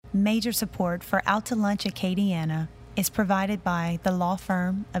Major support for Out to Lunch Acadiana is provided by the law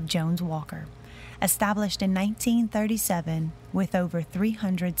firm of Jones Walker, established in 1937 with over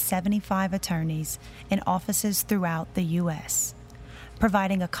 375 attorneys in offices throughout the U.S.,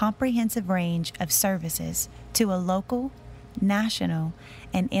 providing a comprehensive range of services to a local, national,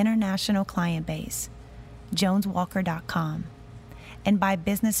 and international client base. JonesWalker.com. And by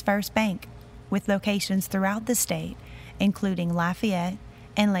Business First Bank, with locations throughout the state, including Lafayette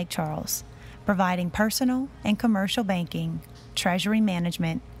and Lake Charles, providing personal and commercial banking, treasury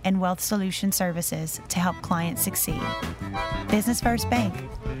management, and wealth solution services to help clients succeed. Business First Bank,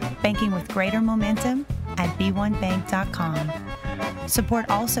 banking with greater momentum at b1bank.com. Support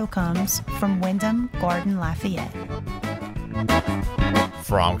also comes from Wyndham Garden Lafayette.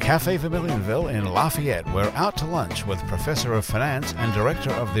 From Cafe Vermilionville in Lafayette, we're out to lunch with Professor of Finance and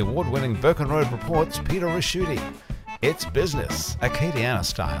Director of the award-winning Birkenroad Reports, Peter Ricchiuti. It's business, Acadiana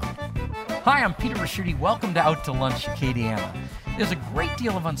style. Hi, I'm Peter Ricchiuti. Welcome to Out to Lunch, Acadiana. There's a great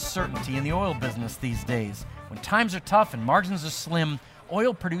deal of uncertainty in the oil business these days. When times are tough and margins are slim,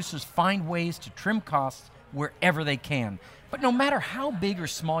 oil producers find ways to trim costs wherever they can. But no matter how big or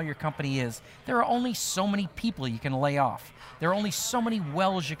small your company is, there are only so many people you can lay off. There are only so many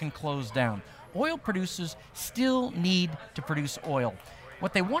wells you can close down. Oil producers still need to produce oil.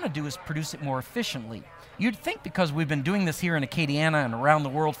 What they want to do is produce it more efficiently. You'd think because we've been doing this here in Acadiana and around the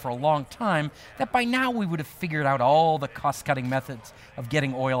world for a long time, that by now we would have figured out all the cost-cutting methods of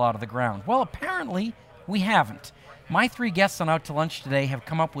getting oil out of the ground. Well, apparently we haven't. My three guests on Out to Lunch today have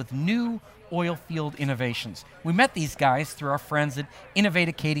come up with new oil field innovations. We met these guys through our friends at Innovate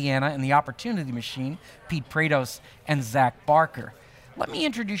Acadiana and the Opportunity Machine, Pete Prados and Zach Barker. Let me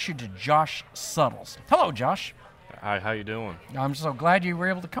introduce you to Josh Suttles. Hello, Josh. Hi, how you doing? I'm so glad you were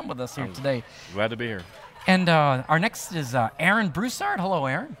able to come with us here today. Glad to be here. And our next is Aaron Broussard. Hello,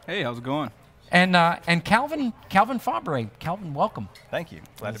 Aaron. Hey, how's it going? And Calvin Fabre. Calvin, welcome. Thank you.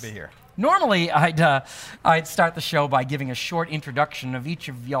 Glad to be here. Normally, I'd start the show by giving a short introduction of each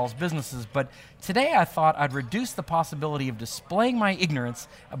of y'all's businesses, but today I thought I'd reduce the possibility of displaying my ignorance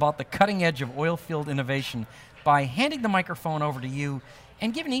about the cutting edge of oil field innovation by handing the microphone over to you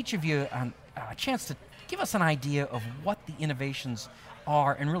and giving each of you a chance to give us an idea of what the innovations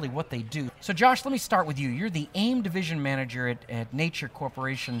are and really what they do. So Josh, let me start with you. You're the AIM Division Manager at Nature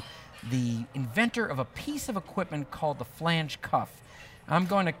Corporation, the inventor of a piece of equipment called the flange cuff. I'm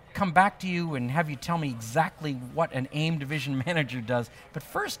going to come back to you and have you tell me exactly what an AIM Division Manager does. But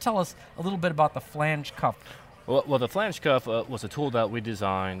first, tell us a little bit about the flange cuff. Well, the flange cuff was a tool that we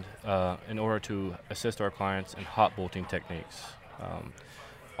designed in order to assist our clients in hot bolting techniques.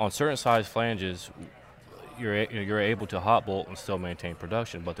 On certain size flanges, you're able to hot bolt and still maintain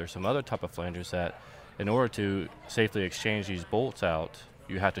production, but there's some other type of flanges that, in order to safely exchange these bolts out,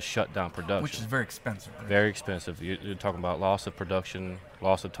 you have to shut down production. Which is very expensive. Right? Very expensive. You're talking about loss of production,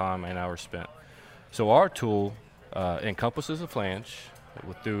 loss of time and hours spent. So our tool encompasses a flange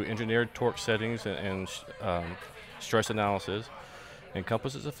through engineered torque settings and stress analysis,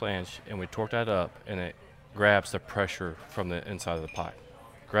 encompasses a flange, and we torque that up, and it grabs the pressure from the inside of the pipe.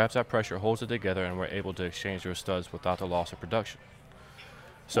 Grabs that pressure, holds it together, and we're able to exchange those studs without the loss of production.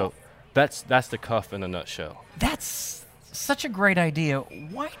 So that's the cuff in a nutshell. That's such a great idea.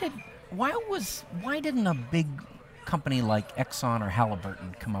 Why didn't a big company like Exxon or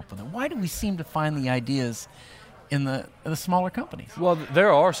Halliburton come up with it? Why do we seem to find the ideas in the smaller companies? Well,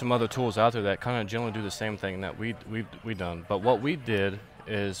 there are some other tools out there that kind of generally do the same thing that we've done. But what we did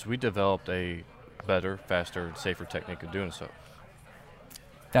is we developed a better, faster, safer technique of doing so.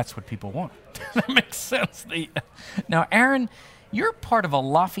 That's what people want. That makes sense. Now, Aaron, you're part of a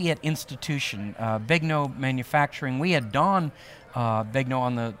Lafayette institution, Begnaud Manufacturing. We had Don Begnaud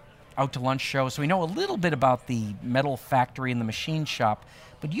on the Out to Lunch show, so we know a little bit about the metal factory and the machine shop,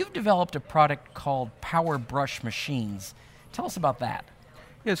 but you've developed a product called Power Brush Machines. Tell us about that.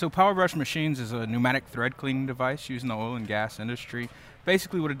 Yeah, so Power Brush Machines is a pneumatic thread cleaning device used in the oil and gas industry.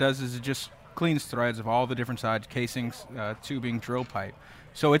 Basically what it does is it just cleans threads of all the different sides, casings, tubing, drill pipe.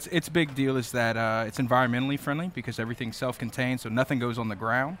 So its big deal is that it's environmentally friendly because everything's self-contained, so nothing goes on the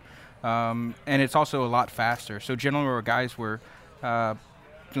ground. And it's also a lot faster. So generally our guys were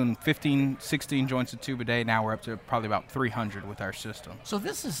doing 15, 16 joints of tube a day. Now we're up to probably about 300 with our system. So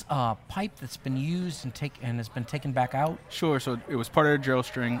this is a pipe that's been used and has been taken back out? Sure. So it was part of the drill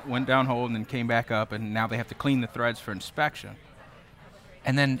string, went down hole, and then came back up, and now they have to clean the threads for inspection.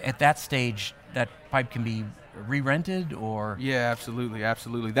 And then at that stage, that pipe can be re-rented or? Yeah, absolutely,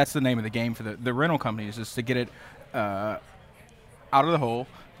 absolutely. That's the name of the game for the rental companies, is to get it out of the hole,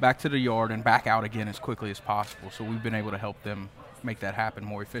 back to the yard, and back out again as quickly as possible. So we've been able to help them make that happen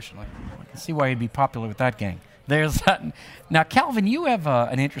more efficiently. I can see why you'd be popular with that gang. There's that. Now, Calvin, you have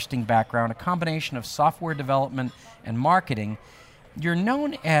an interesting background, a combination of software development and marketing. You're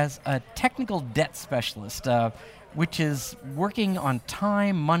known as a technical debt specialist, which is working on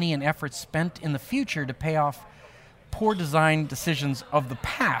time, money, and effort spent in the future to pay off poor design decisions of the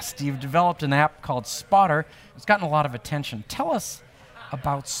past. You've developed an app called Spotter. It's gotten a lot of attention. Tell us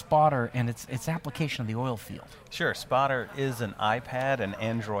about Spotter and its application of the oil field. Sure. Spotter is an iPad and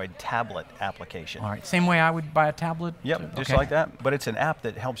Android tablet application. All right. Same way I would buy a tablet? Yep, just Okay. like that. But it's an app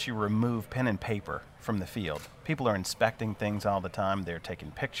that helps you remove pen and paper from the field. People are inspecting things all the time. They're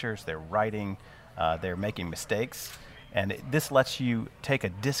taking pictures, they're writing, they're making mistakes. And this lets you take a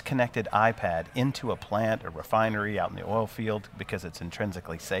disconnected iPad into a plant, a refinery out in the oil field, because it's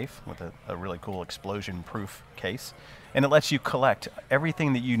intrinsically safe with a really cool explosion-proof case. And it lets you collect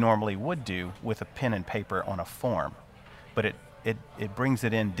everything that you normally would do with a pen and paper on a form. But it brings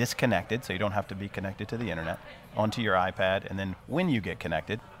it in disconnected, so you don't have to be connected to the internet, onto your iPad. And then when you get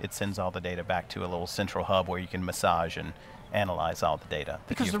connected, it sends all the data back to a little central hub where you can massage and analyze all the data that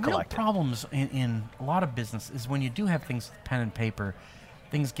Because the you've real collected. problems in a lot of business is when you do have things with pen and paper,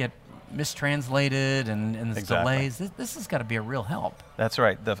 things get mistranslated and there's Exactly. delays. This has got to be a real help. That's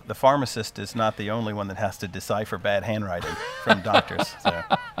right. The pharmacist is not the only one that has to decipher bad handwriting from doctors. So.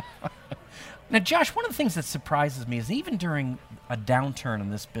 Now, Josh, one of the things that surprises me is even during a downturn in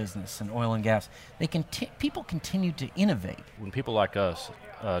this business, in oil and gas, people continue to innovate. When people like us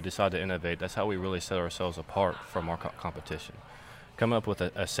decide to innovate, that's how we really set ourselves apart from our competition. Come up with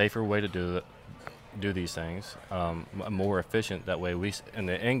a safer way to do these things, more efficient. That way, in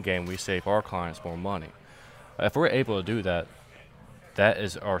the end game, we save our clients more money. If we're able to do that, that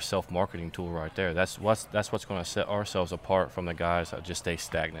is our self-marketing tool right there. That's what's going to set ourselves apart from the guys that just stay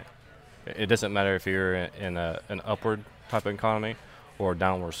stagnant. It doesn't matter if you're in an upward type of economy or a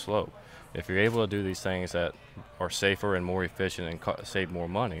downward slope. If you're able to do these things that are safer and more efficient and save more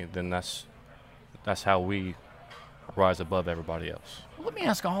money, then that's how we rise above everybody else. Well, let me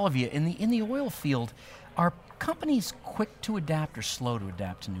ask all of you, in the oil field, are companies quick to adapt or slow to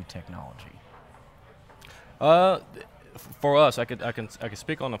adapt to new technology? For us, I can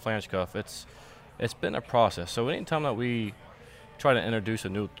speak on the flange cuff. It's been a process. So anytime that we try to introduce a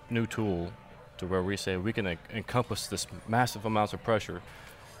new tool to where we say we can encompass this massive amounts of pressure,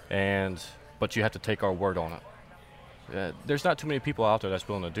 but you have to take our word on it. There's not too many people out there that's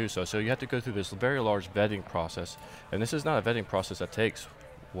willing to do so. So you have to go through this very large vetting process, and this is not a vetting process that takes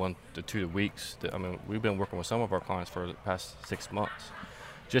 1 to 2 weeks. I mean, we've been working with some of our clients for the past 6 months,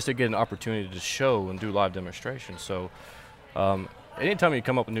 just to get an opportunity to show and do live demonstrations. So anytime you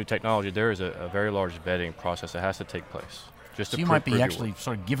come up with new technology, there is a very large vetting process that has to take place. Just So to you might prove be your actually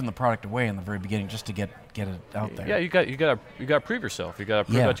sort of giving the product away in the very beginning just to get it out there. Yeah, you got to prove yourself. You got to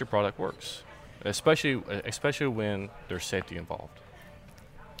prove Yeah. that your product works, especially when there's safety involved.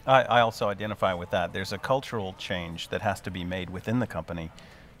 I also identify with that. There's a cultural change that has to be made within the company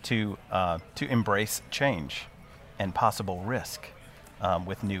to embrace change and possible risk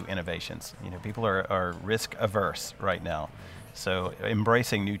with new innovations. You know, people are risk averse right now, so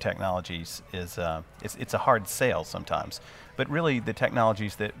embracing new technologies is it's a hard sale sometimes. But really, the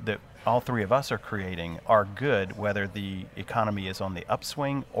technologies that all three of us are creating are good whether the economy is on the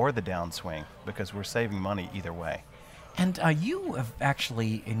upswing or the downswing, because we're saving money either way. And you have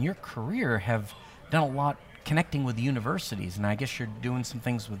actually, in your career, have done a lot connecting with universities, and I guess you're doing some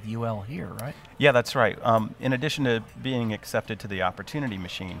things with UL here, right? Yeah, that's right. In addition to being accepted to the Opportunity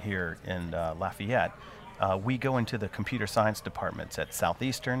Machine here in Lafayette, we go into the computer science departments at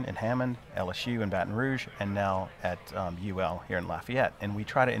Southeastern in Hammond, LSU in Baton Rouge, and now at UL here in Lafayette. And we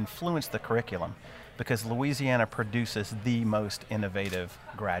try to influence the curriculum because Louisiana produces the most innovative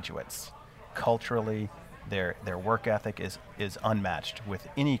graduates. Culturally, their work ethic is unmatched with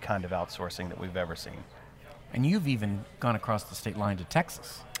any kind of outsourcing that we've ever seen. And you've even gone across the state line to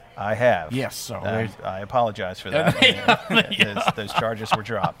Texas. I have. Yes, so I apologize for that. Those charges were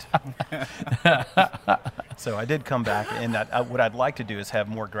dropped. So I did come back, and what I'd like to do is have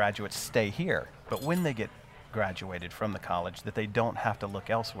more graduates stay here. But when they get graduated from the college, that they don't have to look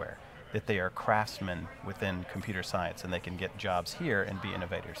elsewhere, that they are craftsmen within computer science, and they can get jobs here and be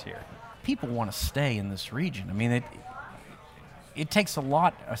innovators here. People want to stay in this region. I mean, it takes a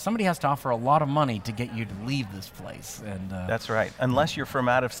lot. Somebody has to offer a lot of money to get you to leave this place. And That's right. Unless you're from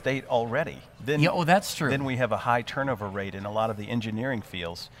out of state already, then yeah, that's true. Then we have a high turnover rate in a lot of the engineering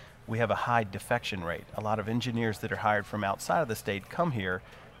fields. We have a high defection rate. A lot of engineers that are hired from outside of the state come here.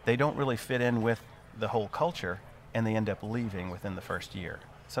 They don't really fit in with the whole culture, and they end up leaving within the first year.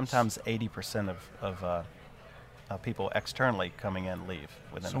 Sometimes 80% people externally coming in leave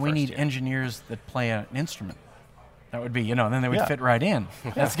within So the we first need year. engineers that play an instrument. That would be, then they would Yeah. fit right in.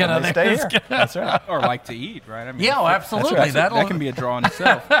 That's And gonna they stay that's here. gonna- That's right. Or like to eat, right? I mean, Yeah, well, absolutely. that That'll can be a draw in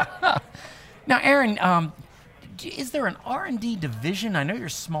itself. Now, Aaron, is there an R&D division? I know you're a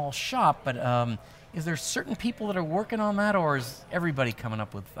small shop, but is there certain people that are working on that, or is everybody coming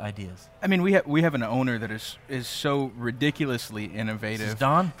up with ideas? I mean, we have an owner that is so ridiculously innovative. This is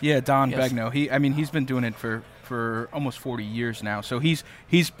Don? Yeah, Don Yes. Begno. He's been doing it for almost 40 years now. So he's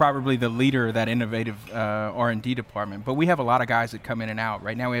probably the leader of that innovative R&D department. But we have a lot of guys that come in and out.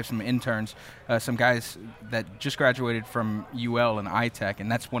 Right now we have some interns, some guys that just graduated from UL and iTech,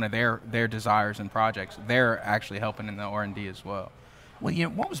 and that's one of their desires and projects. They're actually helping in the R&D as well. Well,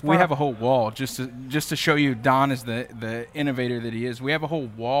 what was We have a whole wall just to show you Don is the innovator that he is. We have a whole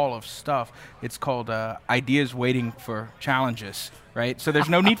wall of stuff. It's called ideas waiting for challenges, right? So there's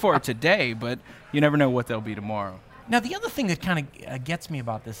no need for it today, but you never know what they'll be tomorrow. Now, the other thing that kind of gets me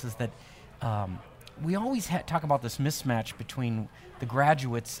about this is that we always talk about this mismatch between the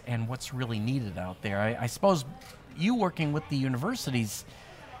graduates and what's really needed out there. I suppose you working with the universities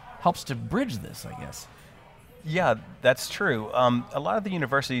helps to bridge this, I guess. Yeah, that's true. A lot of the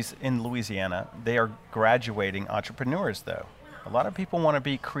universities in Louisiana, they are graduating entrepreneurs, though. A lot of people want to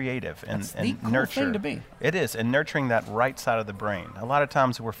be creative and, That's and the cool nurture. thing to be. It is, and nurturing that right side of the brain. A lot of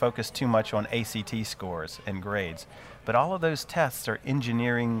times we're focused too much on ACT scores and grades, but all of those tests are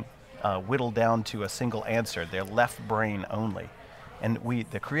engineering whittled down to a single answer. They're left brain only. And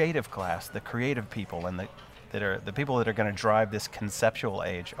the creative class, the creative people, and the people that are going to drive this conceptual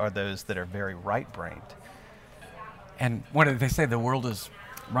age are those that are very right-brained. And what did they say? The world is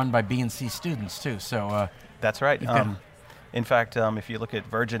run by B and C students, too. So That's right. You've got- In fact, if you look at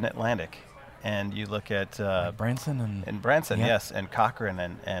Virgin Atlantic, and you look at Branson and Branson, yeah. yes, and Cochrane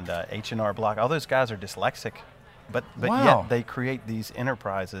and H&R Block, all those guys are dyslexic, but Wow. yet they create these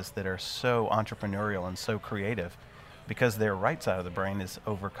enterprises that are so entrepreneurial and so creative, because their right side of the brain is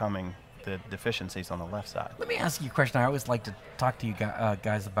overcoming the deficiencies on the left side. Let me ask you a question I always like to talk to you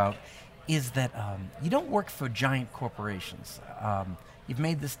guys about, is that you don't work for giant corporations. You've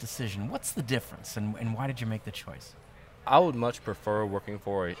made this decision. What's the difference, and why did you make the choice? I would much prefer working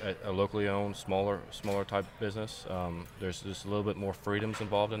for a locally owned, smaller type business. There's just a little bit more freedoms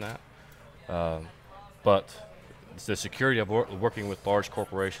involved in that. But the security of working with large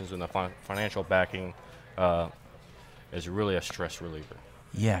corporations and the financial backing is really a stress reliever.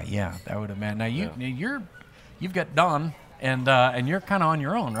 Yeah, that would imagine. Now you've got Don, and you're kind of on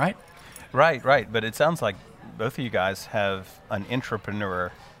your own, right? Right. But it sounds like both of you guys have an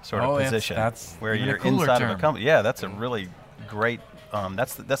entrepreneur sort of position, that's where even a you're cooler inside term. of a company. Yeah, that's a really great.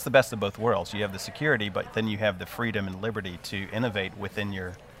 That's the best of both worlds. You have the security, but then you have the freedom and liberty to innovate within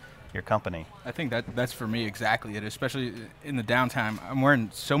your company. I think that's for me exactly it, especially in the downtime. I'm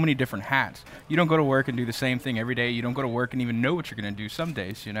wearing so many different hats. You don't go to work and do the same thing every day. You don't go to work and even know what you're going to do some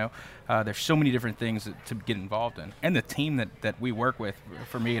days, There's so many different things to get involved in. And the team that we work with,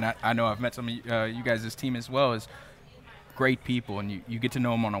 for me, and I know I've met some of you guys' team as well, is great people, and you get to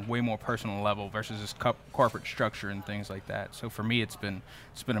know them on a way more personal level versus this corporate structure and things like that. So for me, it's been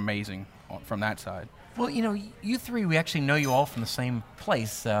amazing from that side. Well, you three, we actually know you all from the same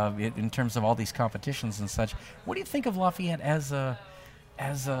place in terms of all these competitions and such. What do you think of Lafayette as a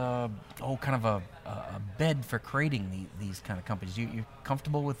bed for creating these kind of companies? You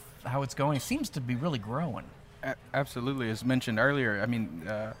comfortable with how it's going? It seems to be really growing. Absolutely. As mentioned earlier, I mean,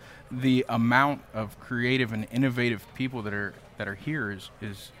 the amount of creative and innovative people that are here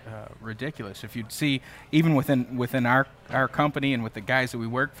is ridiculous. If you'd see, even within our company and with the guys that we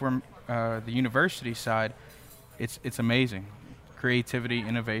work for, the university side, it's amazing. Creativity,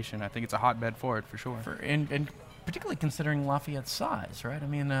 innovation. I think it's a hotbed for it, for sure. And particularly considering Lafayette's size, right? I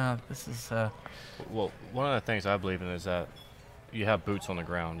mean, this is... Well, one of the things I believe in is that you have boots on the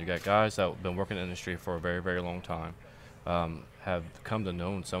ground. You got guys that have been working in the industry for a very, very long time, have come to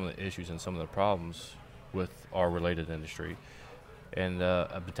know some of the issues and some of the problems with our related industry, and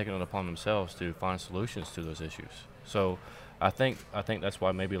have been taking it upon themselves to find solutions to those issues. So I think that's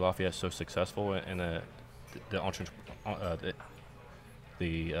why maybe Lafayette's so successful in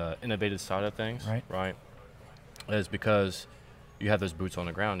the innovative side of things, right? Is because you have those boots on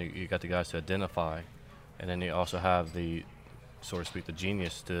the ground. You got the guys to identify, and then you also have the, so to speak, the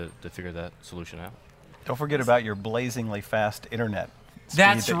genius to figure that solution out. Don't forget about your blazingly fast internet.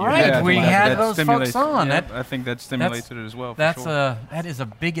 That's speed that you right. have. We had that those stimulates- folks on. yeah, That- I think that stimulates it as well. For sure. That is a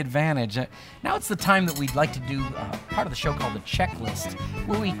big advantage. Now it's the time that we'd like to do part of the show called the checklist,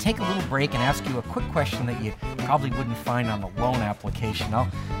 where we take a little break and ask you a quick question that you probably wouldn't find on a loan application.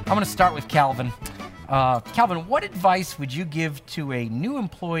 I'm going to start with Calvin. Calvin, what advice would you give to a new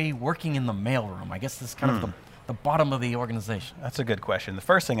employee working in the mailroom? I guess this is kind of the bottom of the organization. That's a good question. The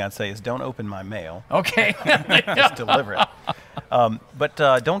first thing I'd say is don't open my mail. Okay. Just deliver it. But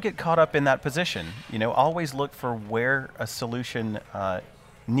don't get caught up in that position. Always look for where a solution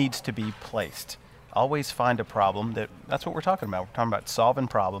needs to be placed. Always find a problem. That's what we're talking about. We're talking about solving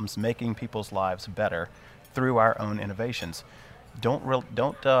problems, making people's lives better through our own innovations. Don't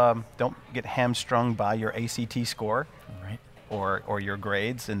get hamstrung by your ACT score, Right. or your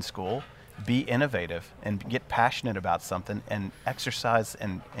grades in school. Be innovative and get passionate about something and exercise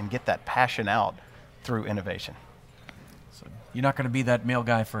and get that passion out through innovation. So you're not going to be that mail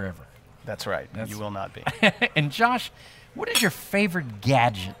guy forever. That's right. You will not be. And Josh, what is your favorite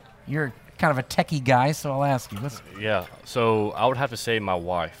gadget? You're kind of a techie guy, so I'll ask you. Yeah, so I would have to say my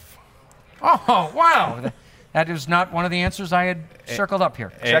wife. Oh, wow. That is not one of the answers I had circled up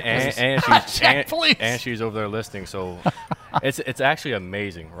here. Check, please. Check, please. And she's over there listening, so it's actually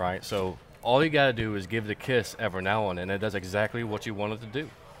amazing, right? So all you got to do is give it a kiss every now and then, and it does exactly what you want it to do.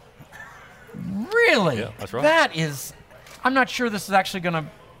 Really? Yeah, that's right. That is, I'm not sure this is actually going to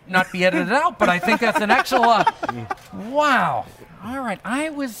not be edited out, but I think that's an excellent, wow. All right, I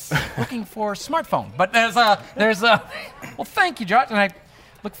was looking for smartphone, but there's a, well, thank you, Josh, and I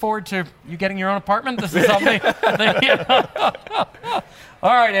look forward to you getting your own apartment. This is something.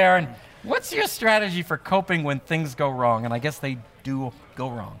 All right, Aaron, what's your strategy for coping when things go wrong? And I guess they do go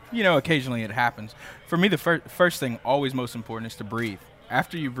wrong. Occasionally it happens. For me, the first thing, always most important, is to breathe.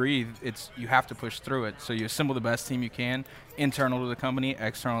 After you breathe, you have to push through it. So you assemble the best team you can, internal to the company,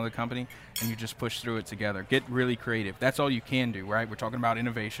 external to the company, and you just push through it together. Get really creative. That's all you can do, right? We're talking about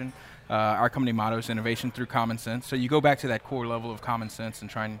innovation. Our company motto is innovation through common sense. So you go back to that core level of common sense and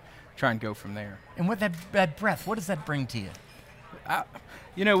try and go from there. And with that breath, what does that bring to you?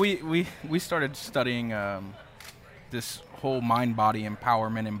 We started studying this whole mind-body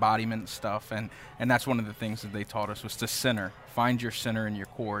empowerment, embodiment stuff, and that's one of the things that they taught us was to center. Find your center and your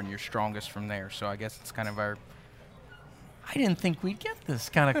core and your strongest from there. So I guess it's kind of our... I didn't think we'd get this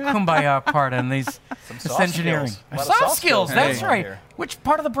kind of kumbaya part in this engineering. Skills. Soft skills, that's Hey. right. Which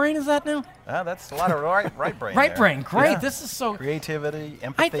part of the brain is that now? That's a lot of right brain. Right there. brain, great. Yeah. This is so... Creativity,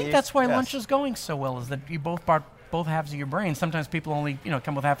 empathy. I think that's why yes. lunch is going so well, is that you both halves of your brain. Sometimes people only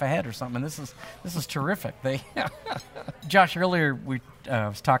come with half a head or something. And this is terrific. Josh, earlier I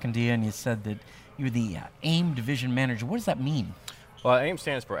was talking to you and you said that you're the AIM division manager. What does that mean? Well, AIM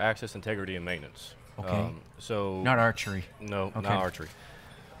stands for Access, Integrity, and Maintenance. Okay. So Not archery. No, Okay. not archery.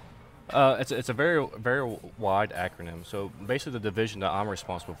 It's a very, very wide acronym. So basically the division that I'm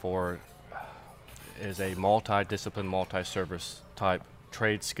responsible for is a multi-discipline, multi-service type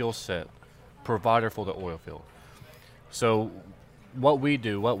trade skill set provider for the oil field. So what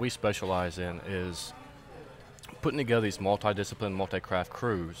we specialize in is putting together these multi-discipline, multi-craft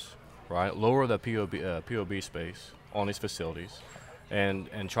crews, right? Lower the POB space on these facilities and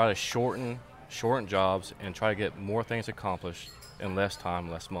try to shorten jobs and try to get more things accomplished in less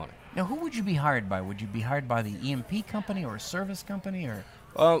time, less money. Now, who would you be hired by? Would you be hired by the EMP company or a service company or?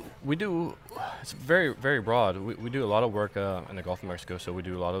 We do. It's very, very broad. We do a lot of work in the Gulf of Mexico, so we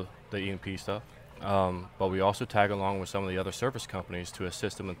do a lot of the E&P stuff. But we also tag along with some of the other service companies to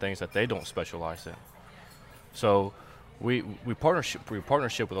assist them in things that they don't specialize in. So we partnership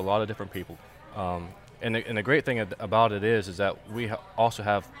with a lot of different people. And the great thing about it is that we also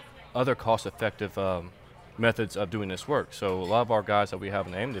have other cost-effective methods of doing this work. So a lot of our guys that we have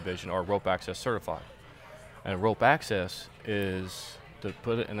in the AIM division are rope access certified. And rope access is, to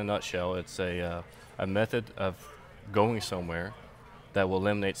put it in a nutshell, it's a method of going somewhere that will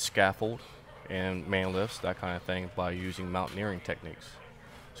eliminate scaffold and man lifts, that kind of thing, by using mountaineering techniques.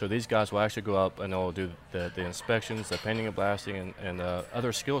 So these guys will actually go up and they'll do the inspections, the painting and blasting, and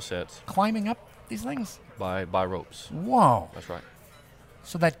other skill sets. Climbing up these things? By ropes. Whoa. That's right.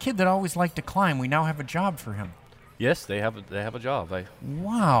 So that kid that always liked to climb, we now have a job for him. Yes, they have a job. They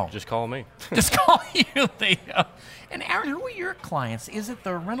Wow. just call me. Just call you. And Aaron, who are your clients? Is it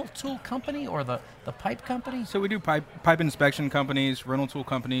the rental tool company or the pipe company? So we do pipe inspection companies, rental tool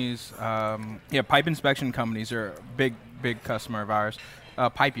companies. Pipe inspection companies are a big customer of ours.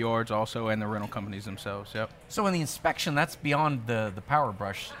 Pipe yards also, and the rental companies themselves. Yep. So in the inspection, that's beyond the power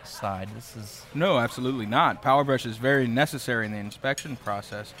brush side. This is No, absolutely not. Power brush is very necessary in the inspection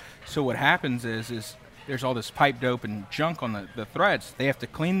process. So what happens is there's all this pipe dope and junk on the threads. They have to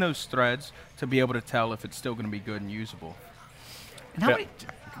clean those threads to be able to tell if it's still going to be good and usable. And how many?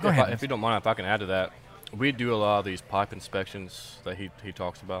 Go ahead. If you don't mind, if I can add to that, we do a lot of these pipe inspections that he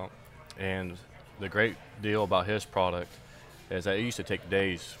talks about, and the great deal about his product is that it used to take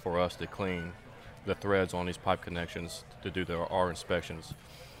days for us to clean the threads on these pipe connections to do our inspections.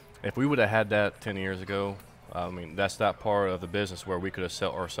 If we would have had that 10 years ago, I mean, that's that part of the business where we could have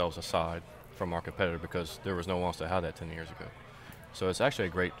set ourselves aside from our competitor because there was no one else that had that 10 years ago. So it's actually a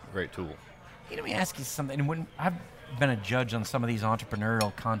great tool. Hey, let me ask you something. When I've been a judge on some of these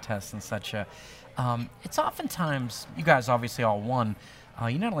entrepreneurial contests and such, it's oftentimes, you guys obviously all won,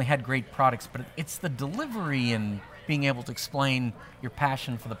 you not only had great products, but it's the delivery and being able to explain your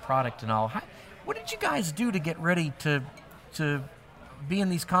passion for the product and all. What did you guys do to get ready to be in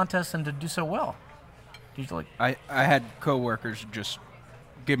these contests and to do so well? Did you I had coworkers just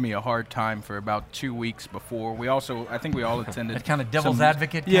give me a hard time for about 2 weeks before. I think we all attended. That kind of devil's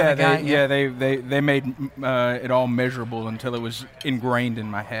advocate kind of guy? They made it all measurable until it was ingrained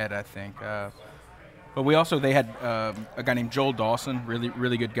in my head, I think. But they had a guy named Joel Dawson,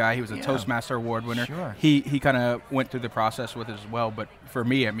 really good guy. He was a Toastmaster Award winner. Sure. He kind of went through the process with it as well. But for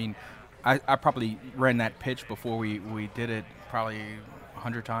me, I mean, I probably ran that pitch before we did it probably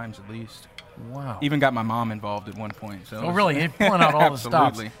 100 times at least. Wow. Even got my mom involved at one point. So really? You're pulling out all the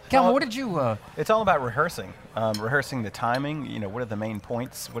stops. Absolutely. Calvin, what did you... It's all about rehearsing. Rehearsing the timing, what are the main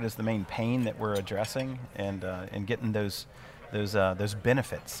points, what is the main pain that we're addressing, and getting those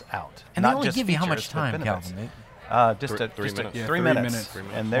benefits out. And not they only just give you how features, much but time, benefits. Calvin? Just 3 minutes. Yeah, 3 3 minutes. minutes. 3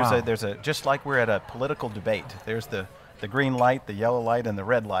 minutes. And Wow. there's a just like we're at a political debate. There's the green light, the yellow light, and the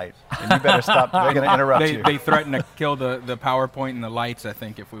red light. And you better stop. They're going to interrupt you. They threatened to kill the PowerPoint and the lights, I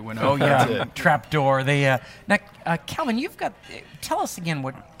think, if we went over. Oh, yeah, trapdoor. Now, Calvin, tell us again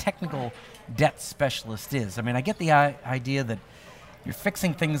what technical debt specialist is. I mean, I get the idea that you're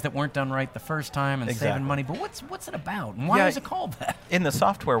fixing things that weren't done right the first time and saving money, but what's it about, and why is it called that? In the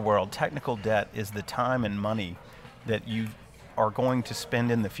software world, technical debt is the time and money that you are going to spend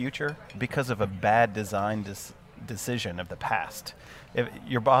in the future because of a bad design decision of the past. If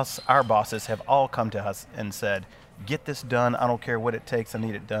our bosses have all come to us and said, get this done, I don't care what it takes, I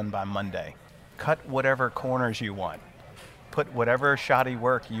need it done by Monday. Cut whatever corners you want. Put whatever shoddy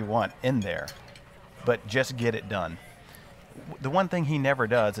work you want in there, but just get it done. The one thing he never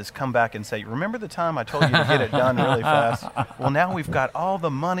does is come back and say, remember the time I told you to get it done really fast? Well, now we've got all the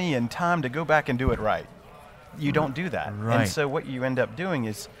money and time to go back and do it right. You don't do that. Right. And so what you end up doing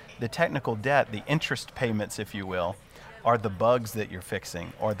is the technical debt, the interest payments, if you will, are the bugs that you're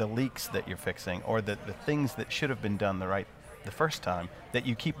fixing, or the leaks that you're fixing, or the things that should have been done the first time that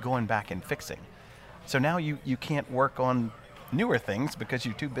you keep going back and fixing. So now you can't work on newer things because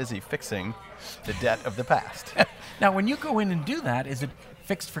you're too busy fixing the debt of the past. Now, when you go in and do that, is it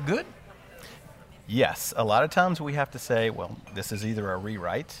fixed for good? Yes. A lot of times we have to say, well, this is either a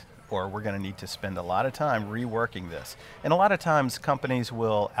rewrite or we're going to need to spend a lot of time reworking this. And a lot of times companies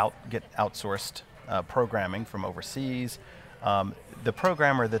will get outsourced programming from overseas. The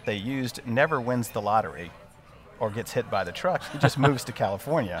programmer that they used never wins the lottery or gets hit by the truck. He just moves to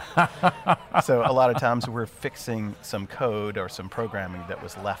California. So a lot of times we're fixing some code or some programming that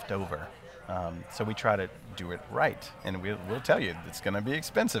was left over. So we try to do it right. And we'll tell you it's going to be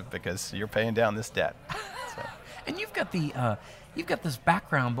expensive because you're paying down this debt. So. And you've got this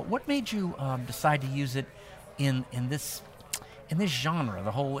background, but what made you decide to use it in this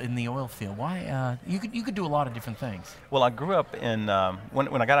genre, in the oil field? Why you could do a lot of different things. Well, I grew up in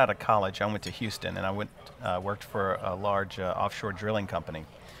when I got out of college, I went to Houston and I worked for a large offshore drilling company.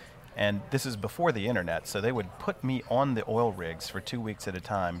 And this is before the internet, so they would put me on the oil rigs for 2 weeks at a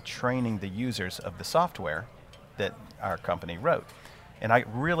time, training the users of the software that our company wrote. And I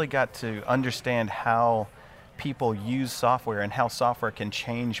really got to understand how people use software and how software can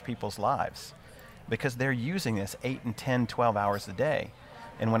change people's lives, because they're using this 8 and 10, 12 hours a day.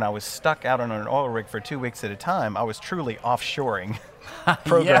 And when I was stuck out on an oil rig for 2 weeks at a time, I was truly offshoring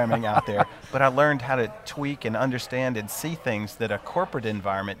programming out there. But I learned how to tweak and understand and see things that a corporate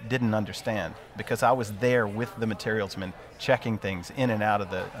environment didn't understand, because I was there with the materialsmen, checking things in and out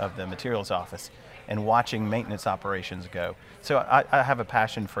of the materials office and watching maintenance operations go. So I have a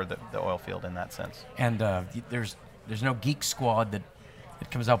passion for the oil field in that sense. And there's no geek squad that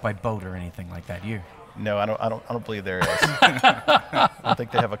comes out by boat or anything like that. No, I don't believe there is. I don't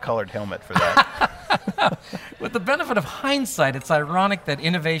think they have a colored helmet for that. With the benefit of hindsight, it's ironic that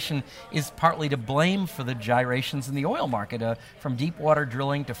innovation is partly to blame for the gyrations in the oil market. From deep water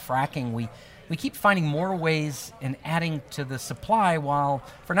drilling to fracking, we keep finding more ways and adding to the supply, while,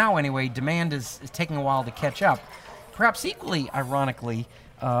 for now anyway, demand is taking a while to catch up. Perhaps equally ironically,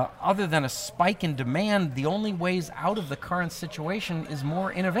 other than a spike in demand, the only ways out of the current situation is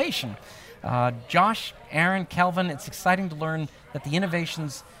more innovation. Josh, Aaron, Kelvin, it's exciting to learn that the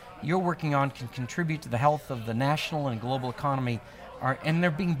innovations you're working on can contribute to the health of the national and global economy and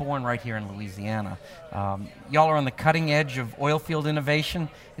they're being born right here in Louisiana. Y'all are on the cutting edge of oil field innovation.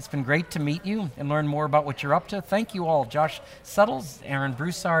 It's been great to meet you and learn more about what you're up to. Thank you all, Josh Suttles, Aaron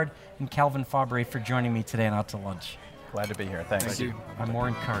Broussard, and Calvin Fabre for joining me today on Out to Lunch. Glad to be here. Thanks. Thank you. I'm more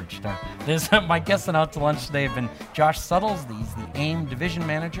encouraged. My guests on Out to Lunch today have been Josh Suttles, he's the AIM Division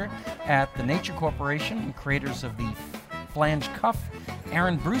Manager at the Nature Corporation and creators of the Flange Cuff.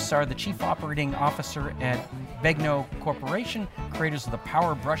 Aaron Broussard, the Chief Operating Officer at Begno Corporation, creators of the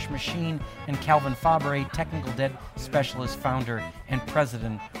Power Brush Machine, and Calvin Fabre, Technical Debt Specialist, Founder, and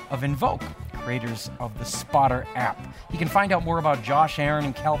President of Invoke, creators of the Spotter app. You can find out more about Josh, Aaron,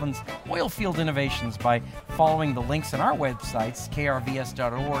 and Calvin's oilfield innovations by following the links on our websites,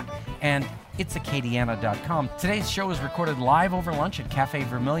 krvs.org and itsacadiana.com. Today's show is recorded live over lunch at Cafe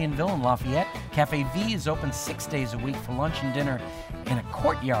Vermilionville in Lafayette. Cafe V is open 6 days a week for lunch and dinner in a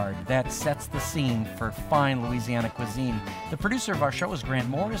courtyard that sets the scene for fine Louisiana cuisine. The producer of our show is Grant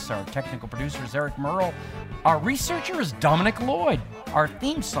Morris. Our technical producer is Eric Merle. Our researcher is Dominic Lloyd. Our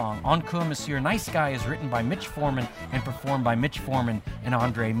theme song, Encore Monsieur Nice Guy, is written by Mitch Foreman and performed by Mitch Foreman and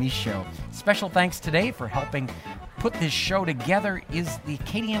Andre Michaud. Special thanks today for helping put this show together is the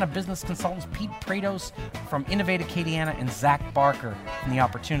Acadiana business consultants Pete Prados from Innovate Acadiana and Zach Barker from the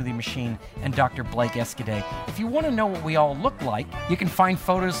Opportunity Machine and Dr. Blake Escaday. If you want to know what we all look like, you can find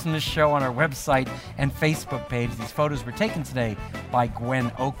photos from this show on our website and Facebook page. These photos were taken today by Gwen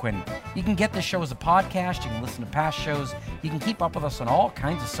Oquin. You can get this show as a podcast. You can listen to past shows. You can keep up with us on all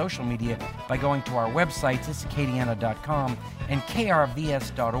kinds of social media by going to our websites, itsacadiana.com and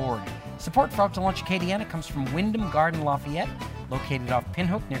krvs.org. Support for Out to Lunch Acadiana comes from Wyndham Garden Lafayette, located off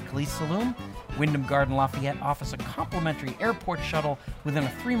Pinhook near Calise Saloon. Wyndham Garden Lafayette offers a complimentary airport shuttle within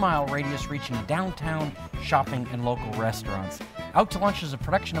a 3-mile radius reaching downtown, shopping, and local restaurants. Out to Lunch is a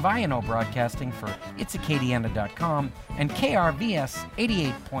production of INO Broadcasting for itsacadiana.com and KRVS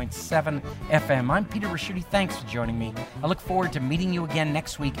 88.7 FM. I'm Peter Ricciuti. Thanks for joining me. I look forward to meeting you again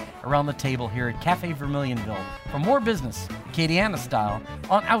next week around the table here at Cafe Vermilionville for more business, Acadiana style,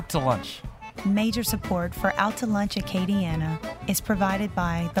 on Out to Lunch. Major support for Out to Lunch Acadiana is provided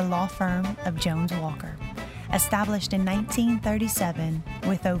by the law firm of Jones Walker. Established in 1937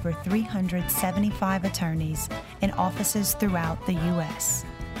 with over 375 attorneys in offices throughout the U.S.,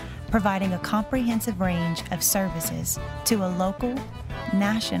 providing a comprehensive range of services to a local,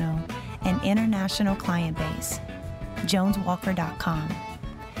 national, and international client base. JonesWalker.com.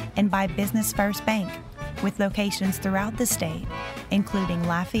 And by Business First Bank, with locations throughout the state, including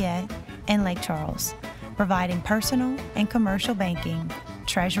Lafayette and Lake Charles, providing personal and commercial banking,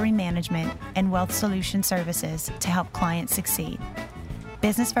 treasury management, and wealth solution services to help clients succeed.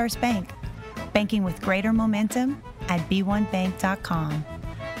 Business First Bank, banking with greater momentum at b1bank.com.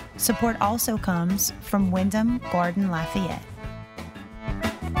 Support also comes from Wyndham Garden Lafayette.